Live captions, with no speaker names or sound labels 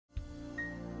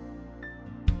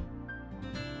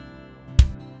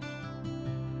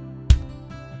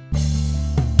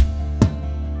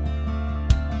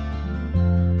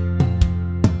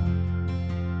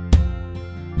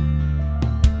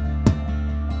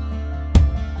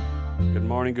Good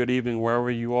morning, good evening,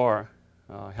 wherever you are.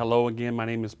 Hello again, my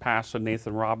name is Pastor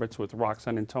Nathan Roberts with Rock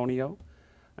San Antonio,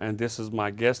 and this is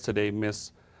my guest today,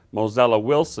 Miss Mozella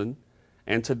Wilson.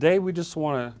 And today we just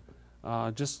want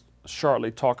to just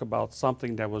shortly talk about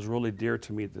something that was really dear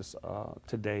to me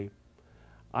today.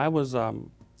 I was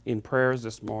in prayers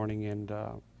this morning, and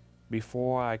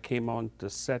before I came on the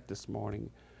set this morning,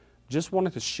 just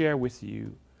wanted to share with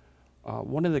you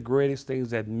one of the greatest things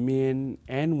that men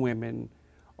and women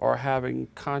are having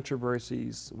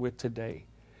controversies with today.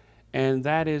 And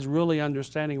that is really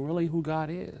understanding really who God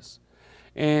is.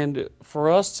 And for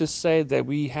us to say that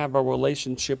we have a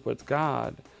relationship with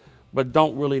God, but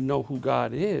don't really know who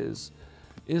God is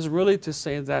really to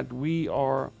say that we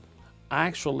are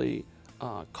actually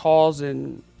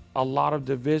causing a lot of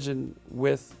division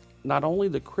with not only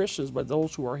the Christians, but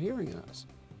those who are hearing us.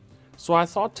 So I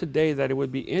thought today that it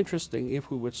would be interesting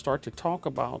if we would start to talk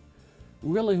about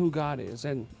really who God is.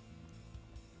 And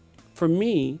for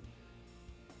me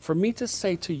to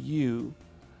say to you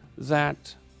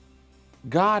that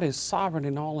God is sovereign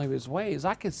in all of his ways,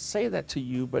 I could say that to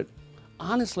you, but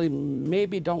honestly,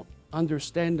 maybe don't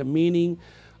understand the meaning.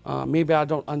 Maybe I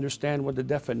don't understand what the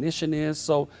definition is.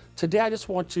 So today I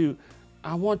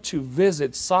want to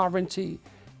visit sovereignty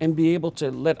and be able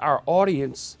to let our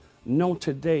audience know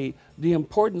today the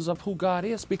importance of who God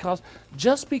is, because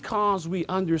just because we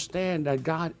understand that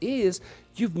God is,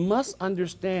 you must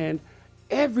understand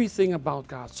everything about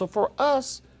God. So for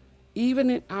us,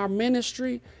 even in our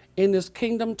ministry, in this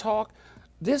Kingdom Talk,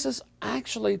 this is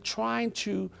actually trying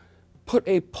to put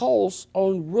a pulse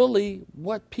on really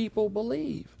what people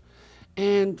believe.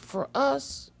 And for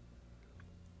us,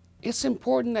 it's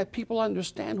important that people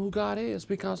understand who God is,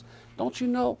 because don't you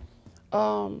know,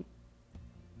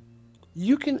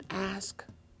 you can ask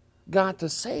God to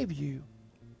save you,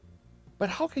 but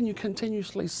how can you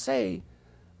continuously say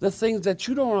the things that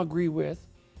you don't agree with?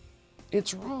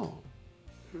 It's wrong.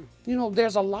 You know,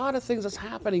 there's a lot of things that's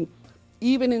happening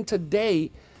even in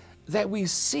today that we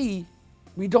see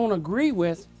we don't agree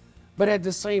with, but at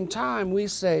the same time we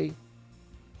say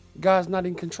God's not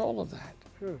in control of that.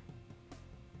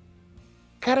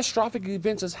 Catastrophic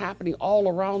events is happening all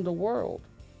around the world.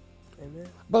 Amen.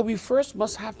 But we first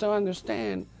must have to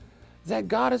understand that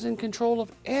God is in control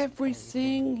of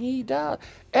everything he does.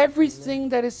 Everything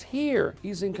that is here,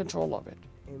 he's in control of it.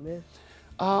 Amen.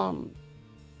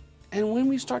 And when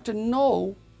we start to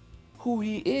know who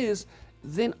he is,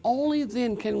 then only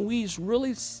then can we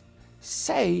really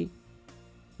say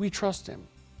we trust him.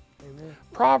 Amen.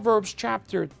 Proverbs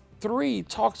chapter 3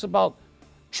 talks about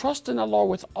trust in the Lord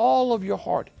with all of your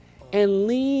heart and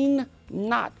lean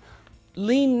not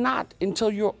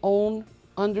until your own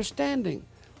understanding.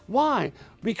 Why?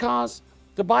 Because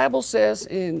the Bible says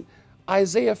in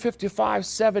Isaiah 55,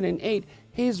 7 and 8,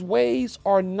 his ways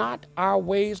are not our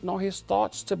ways, nor his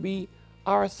thoughts to be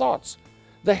our thoughts.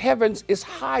 The heavens is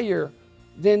higher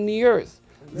than the earth.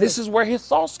 Amen. This is where his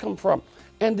thoughts come from.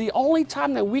 And the only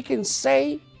time that we can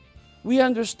say we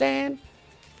understand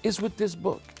is with this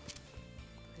book.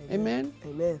 Amen.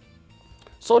 Amen. Amen.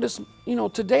 So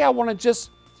today I want to just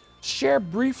share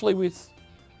briefly with,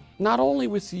 not only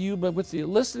with you, but with the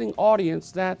listening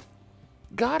audience, that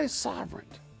God is sovereign.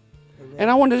 Amen.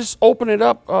 And I want to just open it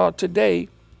up today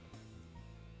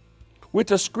with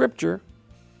the scripture,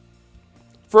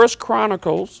 1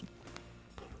 Chronicles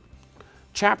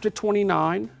chapter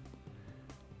 29,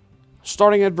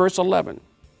 starting at verse 11.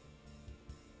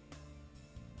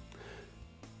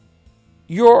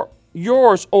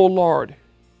 Yours, O Lord,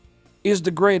 is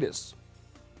the greatest,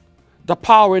 the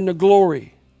power and the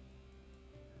glory,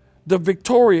 the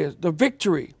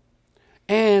victory,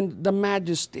 and the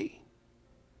majesty.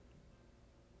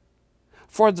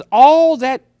 For all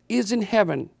that is in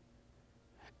heaven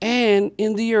and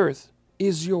in the earth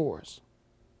is yours.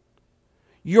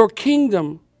 Your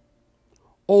kingdom,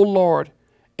 O Lord,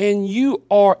 and you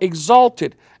are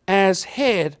exalted as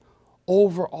head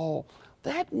over all.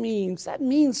 That means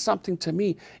something to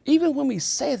me. Even when we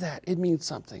say that, it means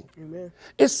something. Amen.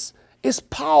 It's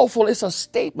powerful. It's a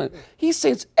statement. He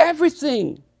says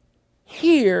everything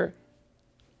here,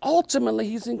 ultimately,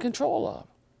 he's in control of.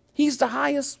 He's the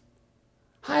highest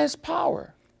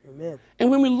power. Amen.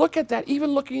 And when we look at that,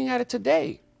 even looking at it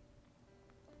today.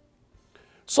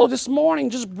 So this morning,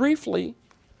 just briefly,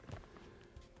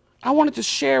 I wanted to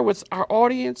share with our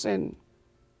audience and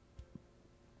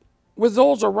with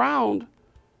those around,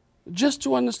 just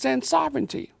to understand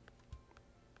sovereignty.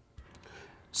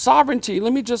 Sovereignty,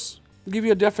 let me just give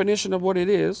you a definition of what it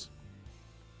is.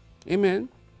 Amen.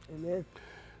 Amen.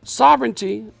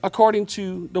 Sovereignty, according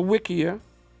to the Wikia,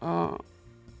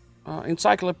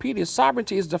 encyclopedia,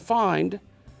 sovereignty is defined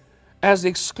as the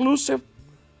exclusive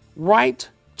right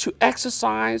to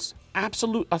exercise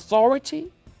absolute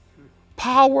authority,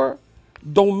 power,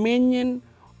 dominion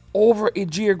over a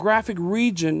geographic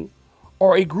region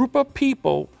or a group of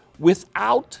people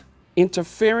without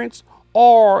interference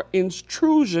or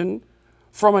intrusion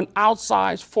from an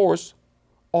outside force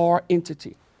or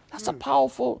entity. That's a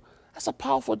powerful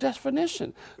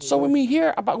definition. So when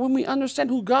we understand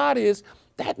who God is,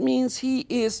 that means he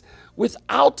is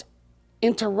without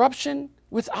interruption,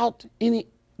 without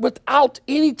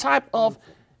any type of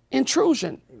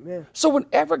intrusion. Amen. So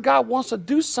whenever God wants to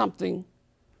do something,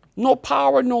 no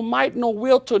power, no might, no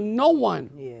will to no one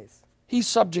Yes. he's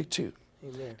subject to.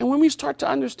 Amen. And when we start to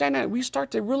understand that, we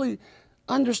start to really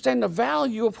understand the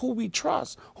value of who we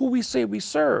trust, who we say we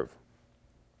serve.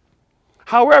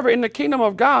 However, in the kingdom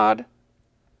of God,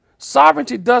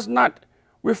 sovereignty does not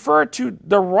refer to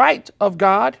the right of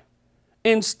God.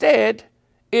 Instead,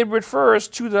 it refers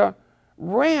to the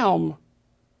realm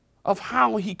of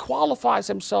how he qualifies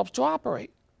himself to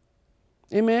operate.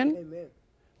 Amen? Amen.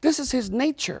 This is his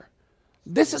nature.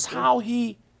 This is who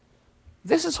he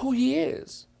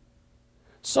is.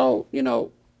 So, you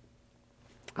know,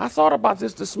 I thought about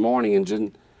this morning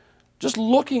and just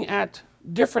looking at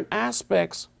different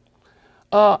aspects.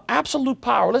 Absolute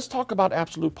power. Let's talk about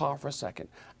absolute power for a second.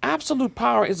 Absolute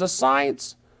power is a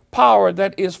science power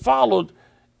that is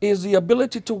the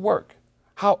ability to work.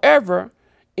 However,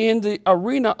 in the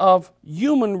arena of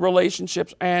human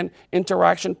relationships and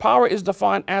interaction, power is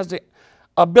defined as the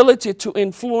ability to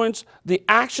influence the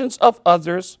actions of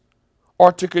others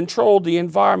or to control the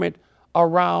environment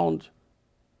around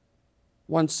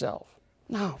oneself.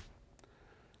 Now,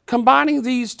 combining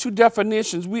these two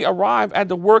definitions, we arrive at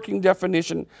the working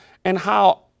definition and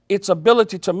how its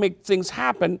ability to make things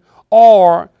happen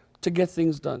or to get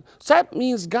things done. So that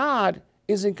means God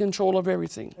is in control of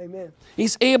everything. Amen.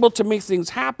 He's able to make things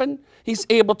happen. He's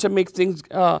able to make things,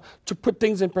 to put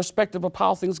things in perspective of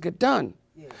how things get done.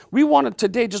 Yes. We want to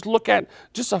today just look at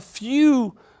just a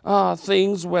few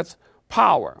things with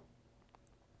power.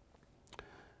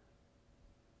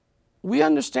 We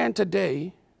understand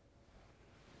today,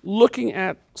 looking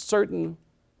at certain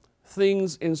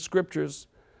things in scriptures,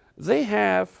 they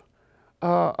have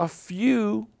a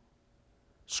few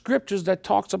scriptures that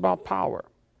talks about power.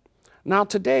 Now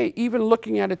today, even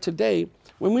looking at it today,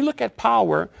 when we look at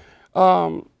power,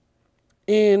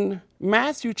 in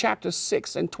Matthew chapter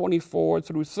 6 and 24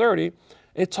 through 30,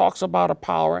 it talks about a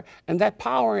power, and that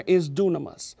power is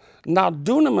dunamis. Now,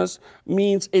 dunamis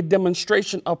means a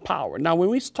demonstration of power. Now, when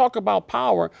we talk about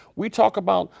power, we talk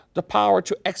about the power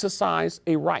to exercise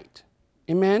a right.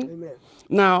 Amen? Amen.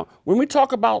 Now, when we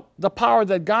talk about the power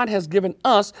that God has given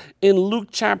us in Luke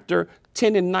chapter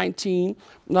 10 and 19,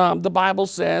 the Bible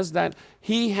says that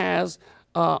he has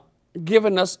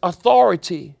given us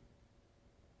authority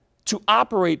to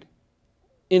operate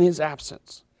in his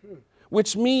absence,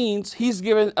 which means he's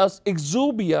given us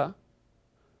exubia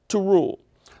to rule.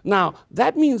 Now,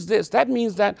 that means this. That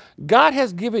means that God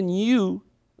has given you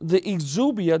the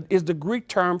exubia, is the Greek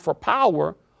term for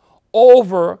power,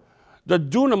 over the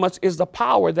dunamis is the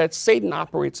power that Satan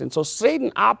operates in. So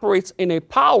Satan operates in a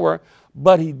power,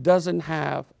 but he doesn't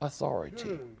have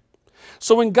authority.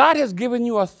 So when God has given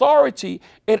you authority,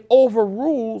 it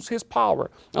overrules his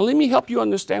power. Now, let me help you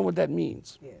understand what that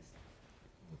means. Yes.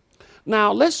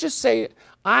 Now, let's just say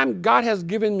God has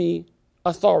given me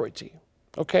authority,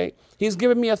 okay? He's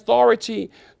given me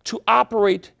authority to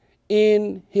operate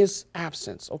in his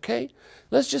absence, okay?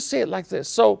 Let's just say it like this.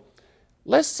 So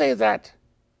let's say that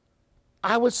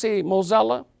I would say,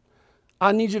 Mozella,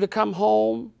 I need you to come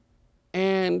home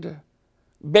and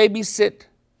babysit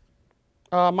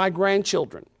my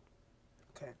grandchildren.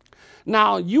 Okay.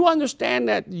 Now, you understand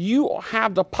that you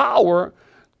have the power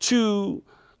to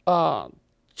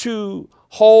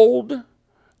hold,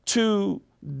 to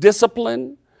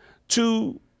discipline,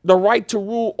 to the right to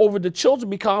rule over the children,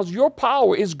 because your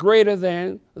power is greater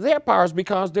than their powers,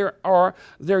 because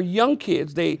they're young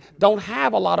kids. They don't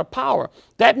have a lot of power.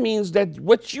 That means that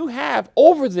what you have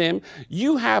over them,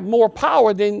 you have more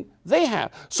power than they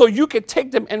have. So you can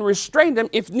take them and restrain them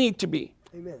if need to be.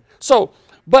 Amen. So,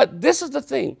 but this is the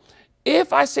thing.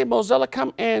 If I say, Mozella,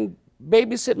 come and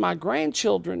babysit my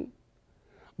grandchildren,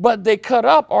 but they cut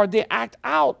up or they act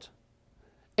out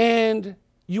and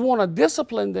you want to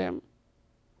discipline them,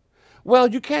 well,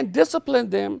 you can't discipline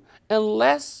them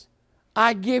unless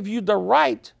I give you the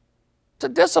right to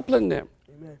discipline them.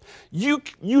 Amen. You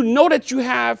know that you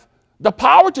have the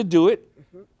power to do it,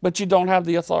 but you don't have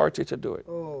the authority to do it.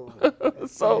 Oh,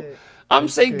 So good. I'm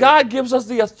saying God gives us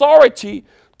the authority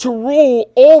to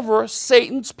rule over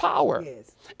Satan's power.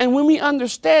 Yes. And when we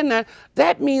understand that,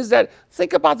 that means that,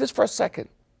 think about this for a second.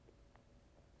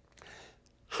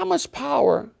 How much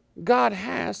power God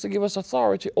has to give us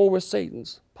authority over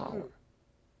Satan's power.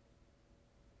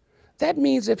 That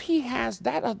means if he has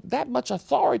that much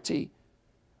authority,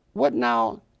 what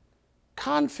now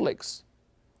conflicts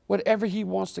whatever he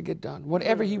wants to get done,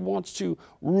 whatever he wants to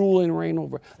rule and reign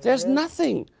over? There's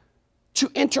nothing to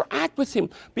interact with him,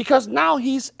 because now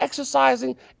he's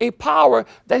exercising a power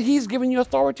that he's given you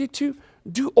authority to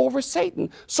do over Satan.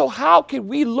 So how can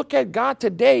we look at God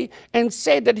today and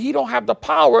say that he don't have the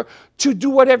power to do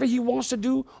whatever he wants to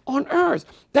do on earth?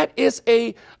 That is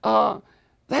a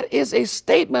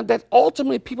statement that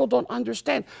ultimately people don't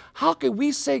understand. How can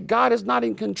we say God is not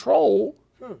in control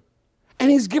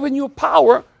and he's given you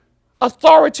power,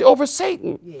 authority over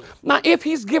Satan? Yes. Now, if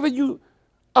he's given you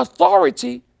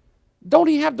authority, don't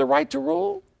he have the right to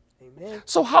rule? Amen.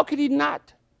 So how could he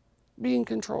not be in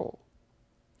control?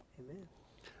 Amen.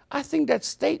 I think that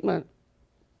statement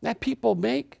that people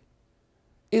make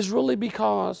is really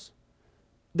because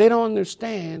they don't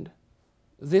understand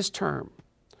this term.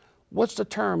 What's the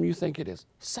term you think it is?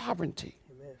 Sovereignty.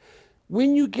 Amen.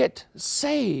 When you get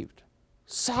saved,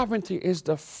 sovereignty is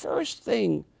the first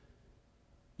thing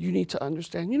you need to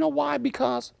understand. You know why?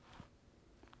 Because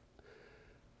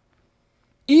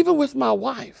even with my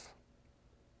wife,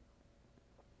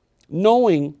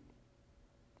 knowing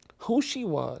who she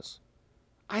was,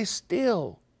 I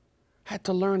still had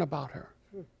to learn about her.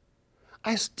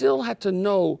 I still had to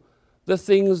know the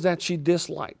things that she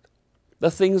disliked,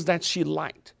 the things that she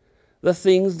liked, the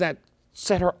things that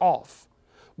set her off.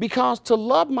 Because to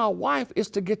love my wife is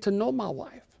to get to know my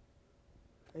wife.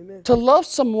 Amen. To love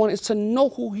someone is to know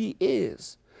who he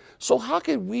is. So how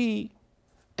can we,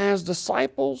 as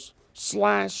disciples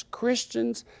 /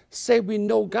 Christians, say we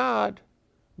know God,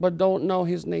 but don't know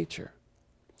his nature,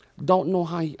 don't know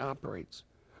how he operates,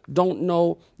 don't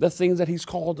know the things that he's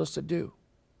called us to do?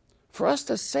 For us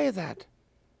to say that,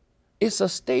 it's a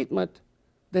statement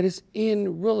that is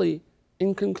really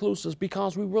inconclusive,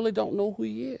 because we really don't know who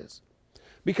he is.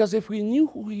 Because if we knew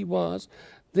who he was,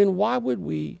 then why would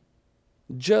we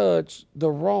judge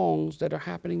the wrongs that are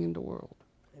happening in the world?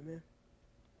 Amen.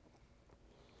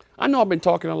 I know I've been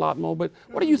talking a lot more, but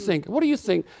what do you think? What do you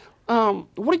think?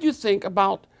 What do you think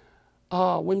about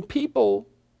when people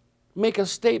make a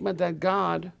statement that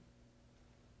God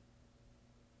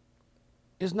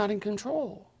is not in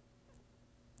control?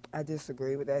 I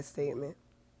disagree with that statement,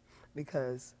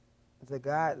 because the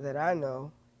God that I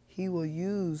know, he will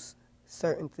use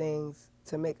certain things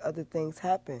to make other things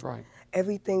happen. Right.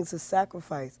 Everything's a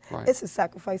sacrifice. Right. It's a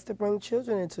sacrifice to bring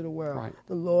children into the world. Right.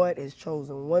 The Lord has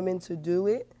chosen women to do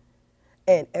it.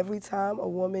 And every time a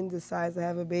woman decides to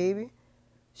have a baby,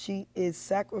 she is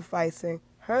sacrificing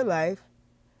her life.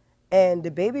 And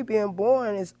the baby being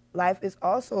born, life is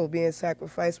also being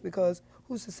sacrificed, because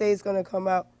who's to say it's going to come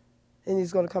out and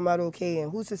it's going to come out okay?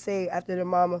 And who's to say after the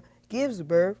mama gives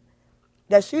birth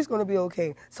that she's going to be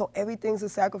okay? So everything's a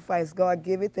sacrifice. God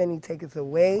give it, then he take it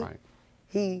away. Right.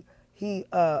 He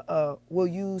will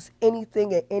use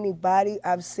anything and anybody.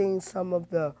 I've seen some of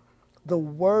the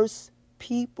worst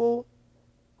people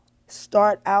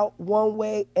start out one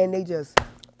way and they just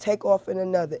take off in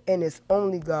another, and it's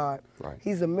only God. Right.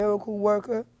 He's a miracle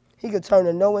worker. He could turn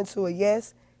a no into a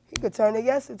yes. He could turn a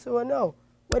yes into a no.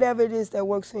 Whatever it is that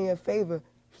works in your favor,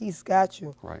 he's got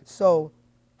you. Right. So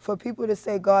for people to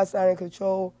say God's not in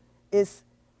control, it's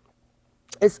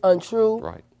untrue.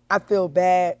 Right. I feel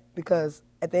bad, because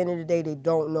at the end of the day, they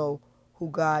don't know who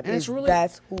God And is. it's really,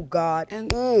 that's who God is.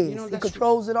 You know, he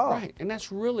controls it all. Right. And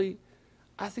that's really,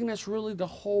 I think that's really the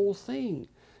whole thing,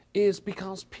 is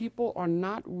because people are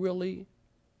not really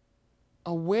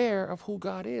aware of who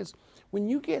God is. When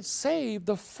you get saved,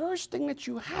 the first thing that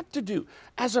you have to do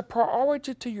as a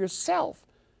priority to yourself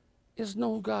is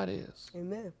know who God is.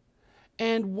 Amen.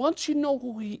 And once you know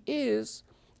who he is,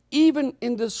 even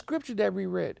in the scripture that we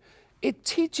read, it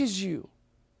teaches you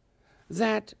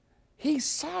that he's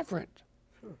sovereign.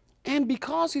 And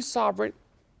because he's sovereign,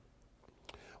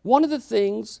 one of the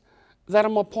things that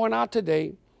I'm going to point out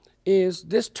today is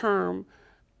this term,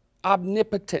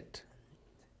 omnipotent.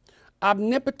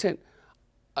 Omnipotent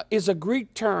is a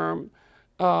Greek term.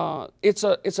 It's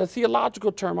a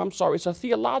theological term. I'm sorry. It's a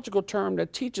theological term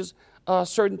that teaches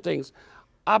certain things.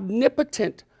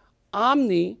 Omnipotent,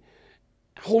 omni,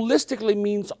 holistically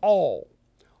means all.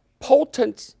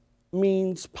 Potent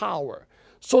means power.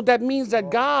 So that means that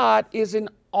God is in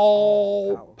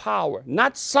all power.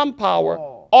 Not some power,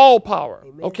 all power.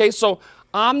 Amen. Okay, so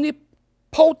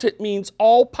omnipotent means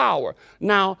all power.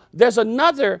 Now, there's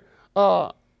another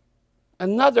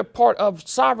another part of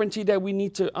sovereignty that we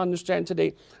need to understand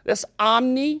today. That's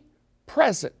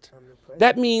omnipresent.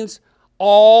 That means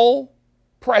all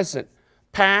present.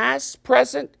 Past,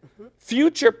 present,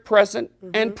 future, present,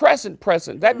 and present,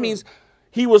 present. That means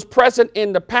he was present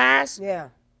in the past,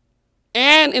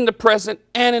 and in the present,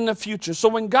 and in the future. So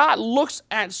when God looks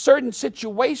at certain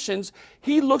situations,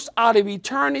 he looks out of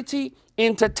eternity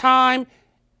into time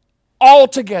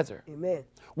altogether. Amen.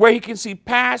 Where he can see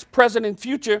past, present, and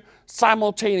future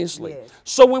simultaneously. Yes.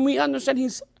 So when we understand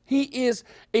he is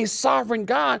a sovereign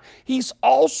God, he's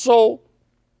also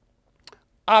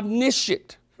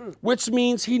omniscient, which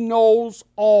means he knows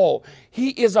all.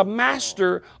 He is a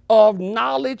master of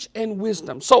knowledge and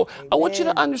wisdom. So I want you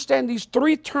to understand these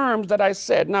three terms that I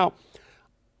said. Now,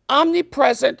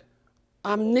 omnipresent,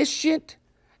 omniscient,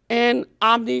 and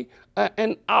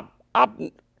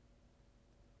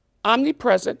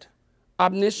omnipresent,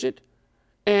 omniscient,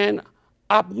 and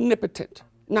omnipotent.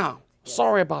 Now,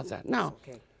 sorry about that. Now,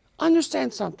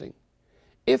 understand something.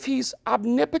 If he's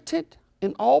omnipotent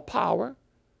in all power,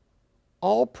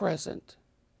 all present,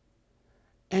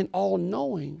 and all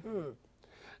knowing,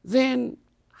 then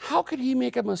how could he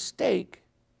make a mistake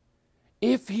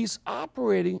if he's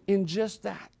operating in just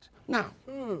that? Now,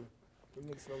 He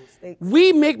makes no mistakes.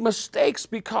 we make mistakes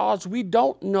because we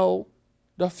don't know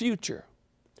the future.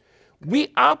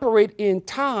 We operate in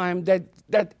time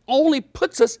that only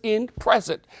puts us in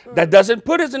present. That doesn't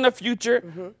put us in the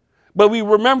future, but we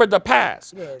remember the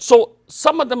past. Yes. So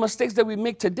some of the mistakes that we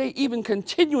make today, even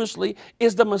continuously,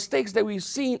 is the mistakes that we've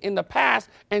seen in the past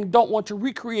and don't want to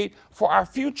recreate for our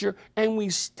future, and we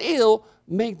still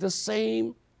make the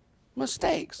same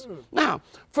mistakes. Now,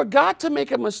 for God to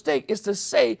make a mistake is to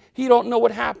say he don't know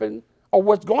what happened or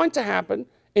what's going to happen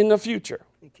in the future.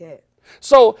 He can't.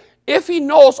 So if he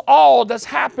knows all that's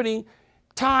happening,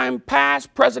 time,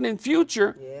 past, present, and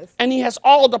future, and he has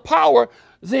all the power,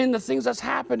 then the things that's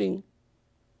happening,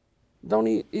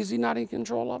 is he not in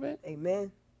control of it?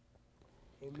 Amen.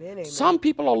 Amen. Amen. Some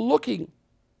people are looking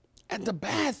at the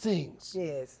bad things,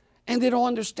 Yes. and they don't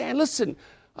understand. Listen,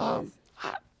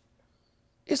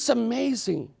 it's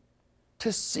amazing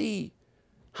to see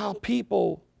how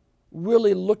people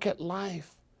really look at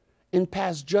life and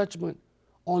pass judgment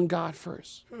on God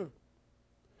first.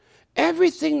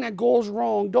 Everything that goes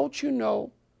wrong, don't you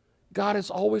know God is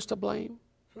always to blame?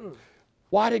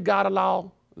 Why did God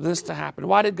allow this to happen?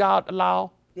 Why did God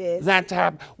allow that to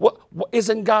happen?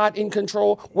 Isn't God in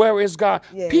control? Where is God?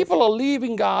 People are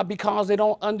leaving God because they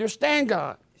don't understand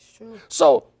God. It's true.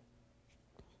 So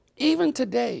even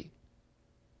today,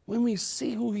 when we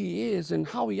see who he is and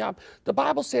how he operates, the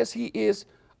Bible says he is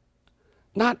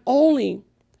not only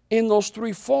in those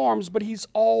three forms, but he's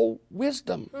all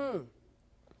wisdom,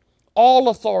 all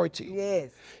authority.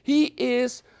 Yes. He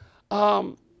is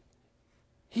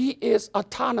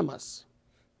autonomous.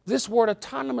 This word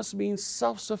autonomous means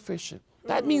self-sufficient.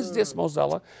 That means this,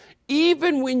 Mozella.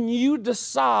 Even when you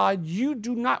decide you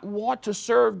do not want to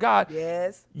serve God,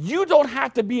 you don't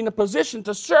have to be in a position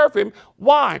to serve him.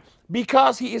 Why?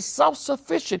 Because he is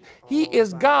self-sufficient. He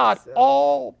is God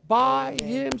all by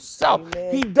himself.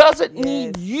 He doesn't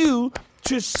need you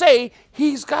to say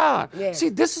he's God. See,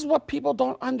 this is what people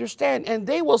don't understand. And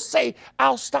they will say,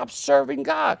 I'll stop serving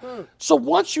God. So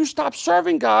once you stop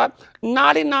serving God,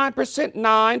 99%,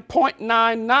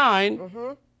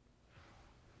 9.99,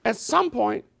 at some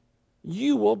point,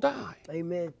 you will die.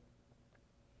 Amen.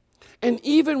 And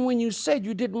even when you said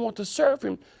you didn't want to serve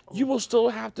him, you will still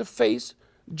have to face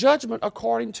judgment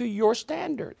according to your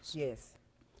standards. Yes.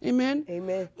 Amen?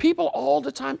 Amen. People all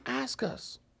the time ask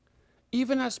us,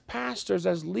 even as pastors,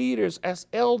 as leaders, as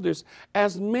elders,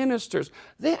 as ministers,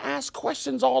 they ask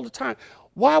questions all the time.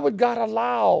 Why would God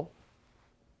allow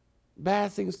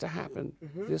bad things to happen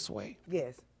this way?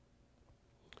 Yes.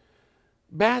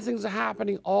 Bad things are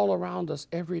happening all around us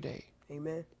every day.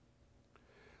 Amen.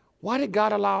 Why did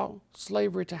God allow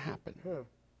slavery to happen?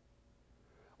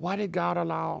 Why did God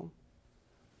allow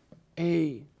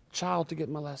a child to get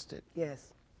molested?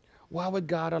 Yes. Why would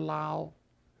God allow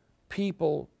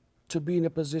people to be in a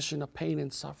position of pain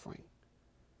and suffering?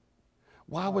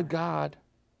 Why would God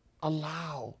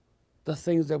allow the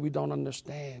things that we don't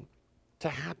understand to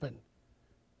happen?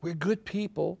 We're good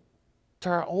people to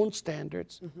our own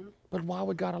standards, but why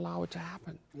would God allow it to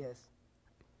happen? Yes.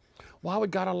 Why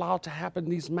would God allow it to happen,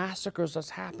 these massacres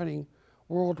that's happening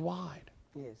worldwide?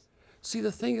 Yes. See,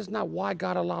 the thing is not why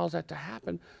God allows that to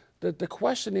happen. The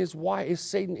question is, why is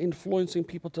Satan influencing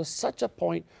people to such a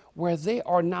point where they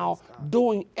are now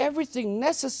doing everything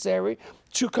necessary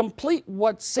to complete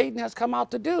what Satan has come out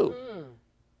to do?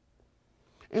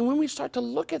 And when we start to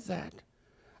look at that,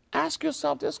 ask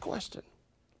yourself this question.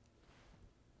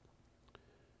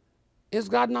 Is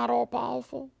God not all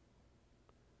powerful?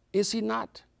 Is he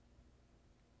not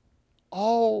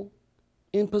all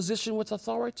in position with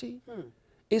authority?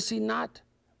 Is he not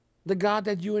the God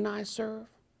that you and I serve?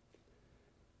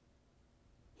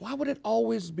 Why would it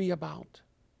always be about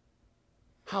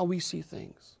how we see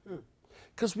things?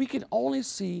 Because we can only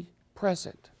see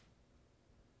present.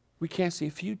 We can't see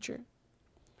future.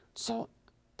 So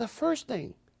the first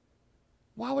thing,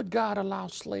 why would God allow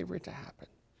slavery to happen?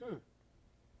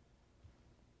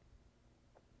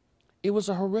 It was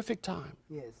a horrific time.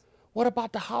 Yes. What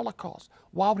about the Holocaust?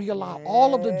 Why would he allow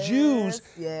all of the Jews,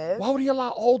 Yes. why would he allow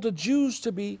all the Jews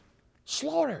to be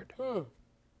slaughtered?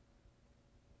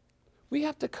 We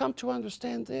have to come to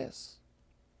understand this.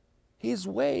 His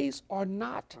ways are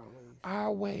not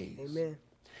our ways. Amen.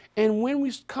 And when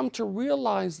we come to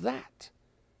realize that,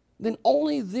 then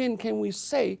only then can we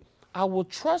say, I will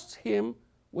trust him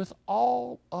with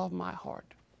all of my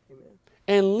heart. Amen.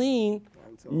 And lean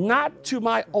not to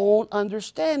my own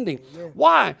understanding. Amen.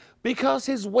 Why? Because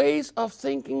his ways of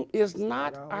thinking is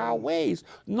not our ways,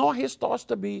 nor his thoughts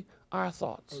to be our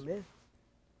thoughts. Amen.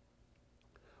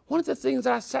 One of the things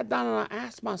that I sat down and I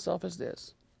asked myself is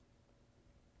this.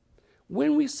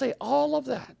 When we say all of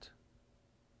that,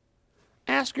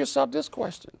 ask yourself this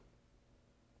question.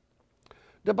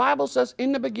 The Bible says,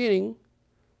 in the beginning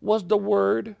was the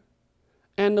Word,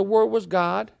 and the Word was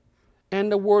God,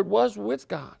 and the Word was with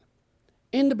God.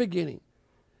 In the beginning.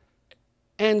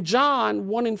 And John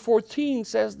 1:14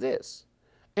 says this,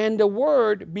 and the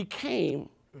Word became,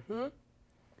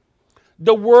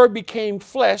 the Word became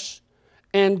flesh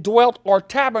and dwelt or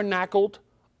tabernacled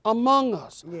among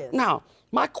us. Yes. Now,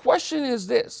 my question is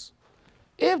this.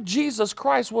 If Jesus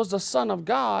Christ was the Son of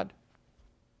God,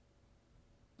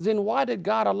 then why did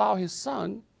God allow his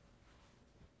Son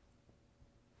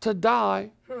to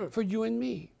die for you and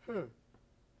me?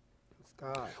 It's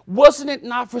God. Wasn't it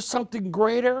not for something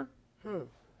greater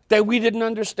that we didn't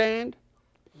understand?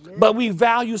 But we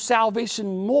value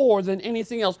salvation more than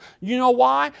anything else. You know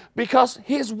why? Because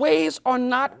his ways are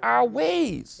not our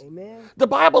ways. Amen. The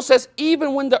Bible says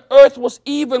even when the earth was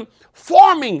even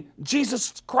forming,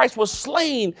 Jesus Christ was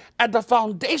slain at the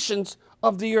foundations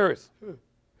of the earth.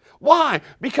 Why?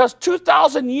 Because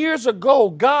 2,000 years ago,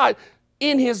 God,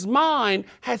 in his mind,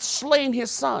 had slain his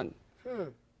Son.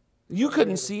 You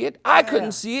couldn't see it. I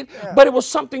couldn't see it. But it was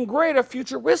something greater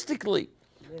futuristically.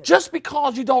 Just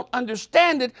because you don't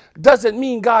understand it doesn't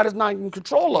mean God is not in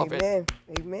control of it. Amen.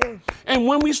 Amen. And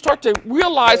when we start to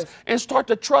realize and start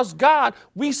to trust God,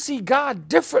 we see God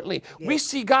differently. We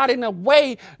see God in a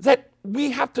way that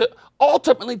we have to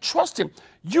ultimately trust him.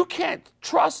 You can't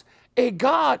trust a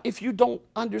God if you don't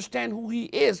understand who he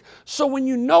is. So when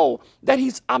you know that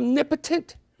he's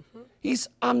omnipotent, he's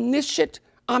omniscient,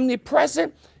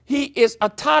 omnipresent, he is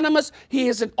autonomous, he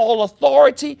is in all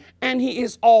authority, and he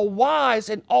is all wise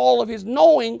in all of his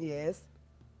knowing, Yes.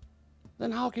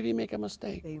 then how could he make a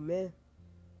mistake? Amen.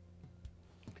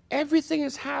 Everything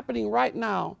is happening right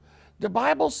now, the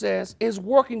Bible says, is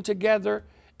working together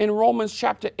in Romans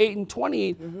chapter 8 and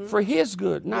 28 for his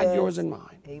good, not yours and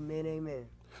mine. Amen. Amen.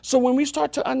 So when we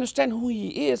start to understand who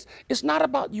he is, it's not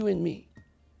about you and me.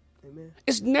 Amen.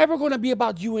 It's never going to be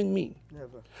about you and me.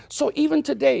 Never. So even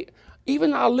today,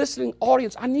 even our listening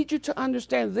audience, I need you to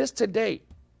understand this today.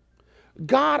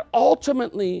 God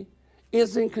ultimately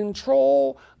is in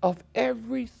control of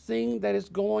everything that is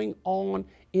going on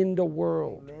in the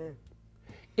world. Amen.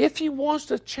 If he wants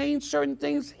to change certain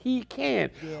things, he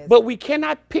can. Yes. But we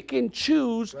cannot pick and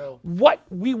choose Well. what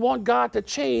we want God to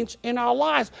change in our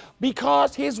lives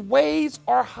because his ways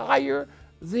are higher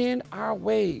than our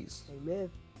ways. Amen.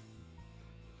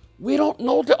 We don't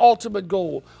know the ultimate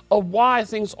goal of why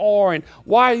things are and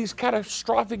why these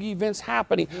catastrophic events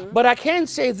happening. But I can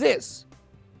say this,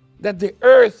 that the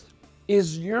earth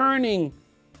is yearning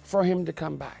for him to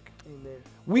come back. Amen.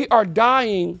 We are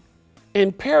dying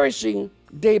and perishing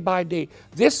day by day.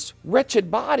 This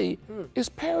wretched body is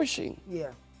perishing.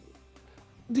 Yeah.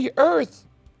 The earth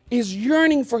is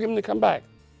yearning for him to come back.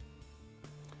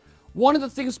 One of the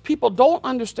things people don't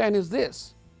understand is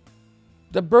this.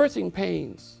 The birthing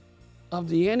pains of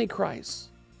the Antichrist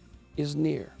is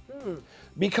near.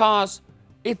 Because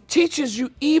it teaches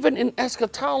you even in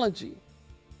eschatology.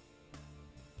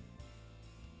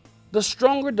 The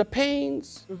stronger the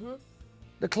pains,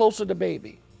 the closer the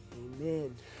baby.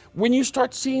 Amen. When you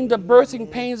start seeing the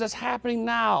birthing pains that's happening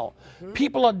now,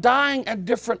 people are dying at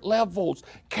different levels.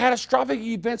 Catastrophic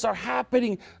events are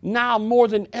happening now more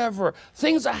than ever.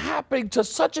 Things are happening to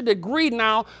such a degree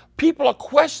now, people are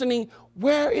questioning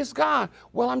Where is God?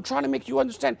 Well, I'm trying to make you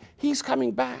understand He's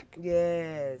coming back.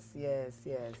 Yes, yes,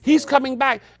 yes. He's yes. coming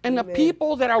back. And Amen. the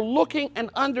people that are looking and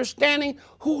understanding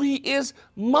who He is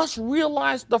must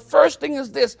realize the first thing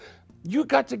is this: you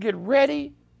got to get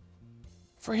ready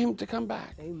for Him to come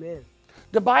back. Amen.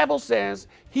 The Bible says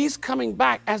He's coming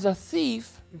back as a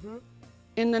thief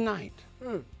in the night.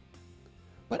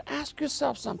 But ask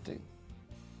yourself something.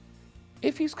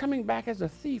 If He's coming back as a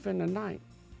thief in the night,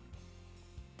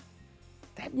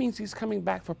 that means He's coming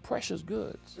back for precious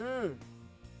goods.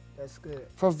 That's good.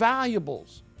 For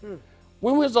valuables.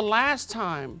 When was the last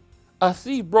time a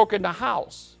thief broke in the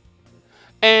house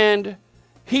and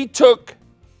he took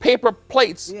paper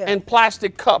plates and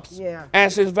plastic cups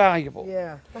as his valuable?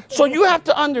 So you have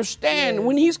to understand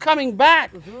when He's coming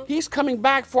back, He's coming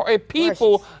back for a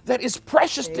people that is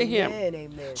precious to Him.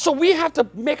 Amen. So we have to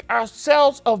make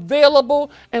ourselves available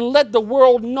and let the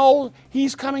world know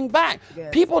He's coming back.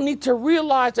 People need to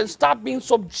realize and stop being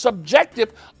so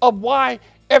subjective of why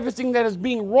everything that is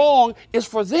being wrong is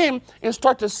for them, and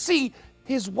start to see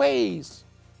His ways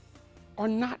are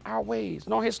not our ways,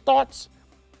 nor His thoughts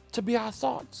to be our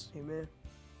thoughts. Amen.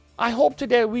 I hope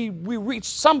today we reach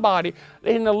somebody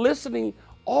in the listening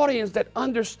audience that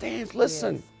understands,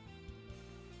 listen,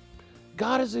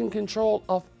 God is in control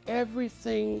of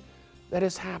everything that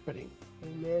is happening.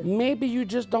 Amen. Maybe you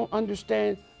just don't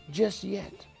understand just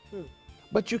yet.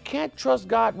 But you can't trust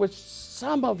God with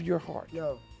some of your heart.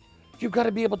 No. You've got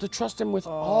to be able to trust Him with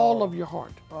all of your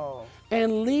heart.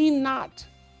 And lean not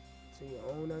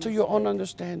to your own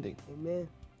understanding. Amen.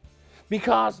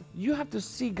 Because you have to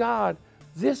see God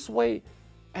this way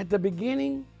at the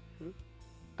beginning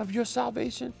of your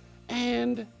salvation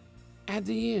and at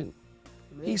the end.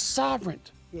 Amen. He's sovereign.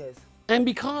 Yes. And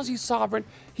because He's sovereign,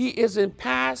 He is in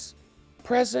past,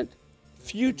 present,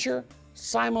 future,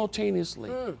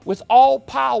 simultaneously, with all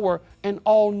power and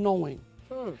all knowing.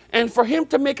 And for Him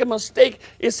to make a mistake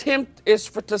is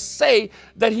to say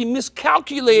that He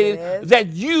miscalculated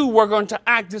that you were going to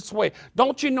act this way.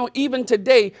 Don't you know, even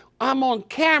today, I'm on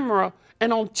camera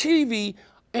and on TV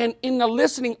and in the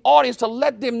listening audience to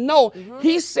let them know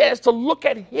He says to look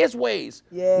at His ways,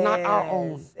 not our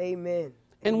own. Amen.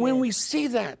 And when we see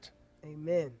that,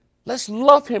 Amen. let's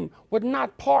love Him with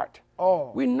not part.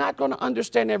 All. We're not going to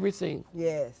understand everything.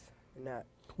 Yes. Not.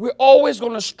 We're always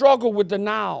going to struggle with the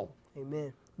now.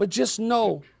 Amen. But just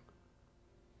know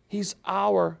He's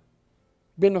our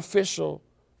beneficial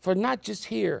for not just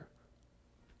here,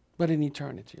 but in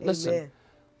eternity. Amen. Listen,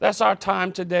 that's our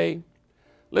time today.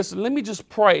 Listen, let me just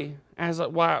pray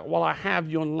while I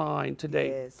have you online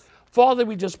today. Yes. Father,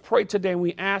 we just pray today, and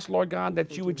we ask, Lord God,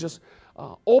 that you would just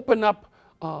open up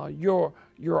your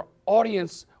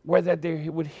audience where that they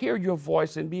would hear your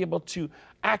voice and be able to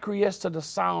acquiesce to the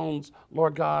sounds,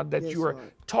 Lord God, that you are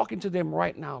talking to them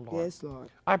right now, Lord. Yes, Lord.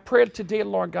 I pray today,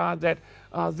 Lord God, that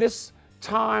this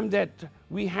time that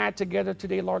we had together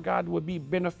today, Lord God, would be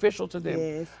beneficial to them.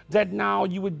 Yes. That now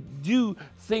you would do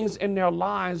things in their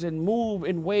lives and move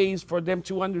in ways for them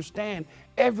to understand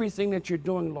everything that you're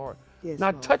doing, Lord. Yes,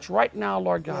 now Lord. touch right now,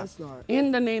 Lord God, Yes, Lord.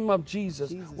 in the name of Jesus,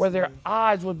 Jesus' where their name.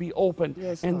 eyes would be open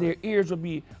and Lord. their ears would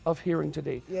be of hearing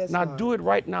today. Yes, now Lord. do it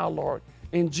right now, Lord,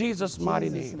 in Jesus' mighty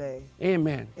Jesus' name. name.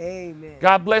 Amen. Amen.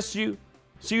 God bless you.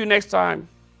 See you next time.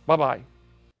 Bye-bye.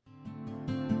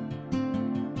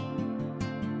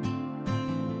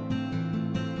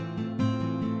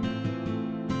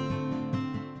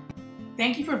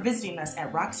 Thank you for visiting us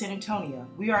at Rock San Antonio.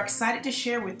 We are excited to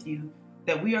share with you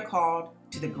that we are called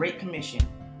to the Great Commission,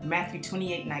 Matthew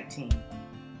 28:19,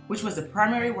 which was the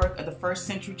primary work of the first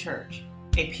century church,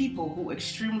 a people who were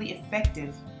extremely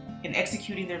effective in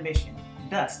executing their mission.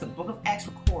 Thus, the book of Acts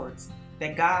records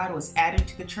that God was adding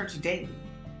to the church daily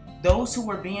those who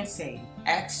were being saved,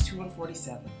 Acts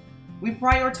 2:47. We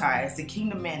prioritize the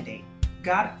kingdom mandate,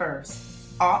 God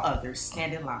first, all others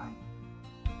stand in line.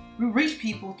 We reach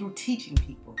people through teaching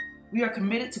people. We are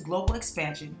committed to global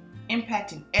expansion,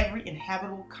 impacting every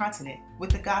inhabitable continent with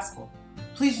the gospel.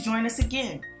 Please join us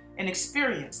again and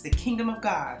experience the kingdom of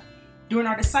God during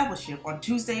our discipleship on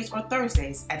Tuesdays or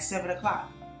Thursdays at 7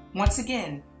 o'clock. Once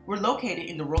again, we're located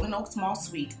in the Rolling Oaks Mall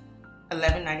Suite,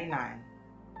 1199.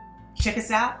 Check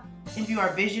us out and view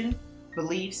our vision,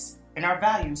 beliefs, and our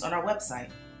values on our website,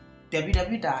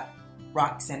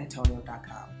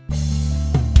 www.rocksanantonio.com.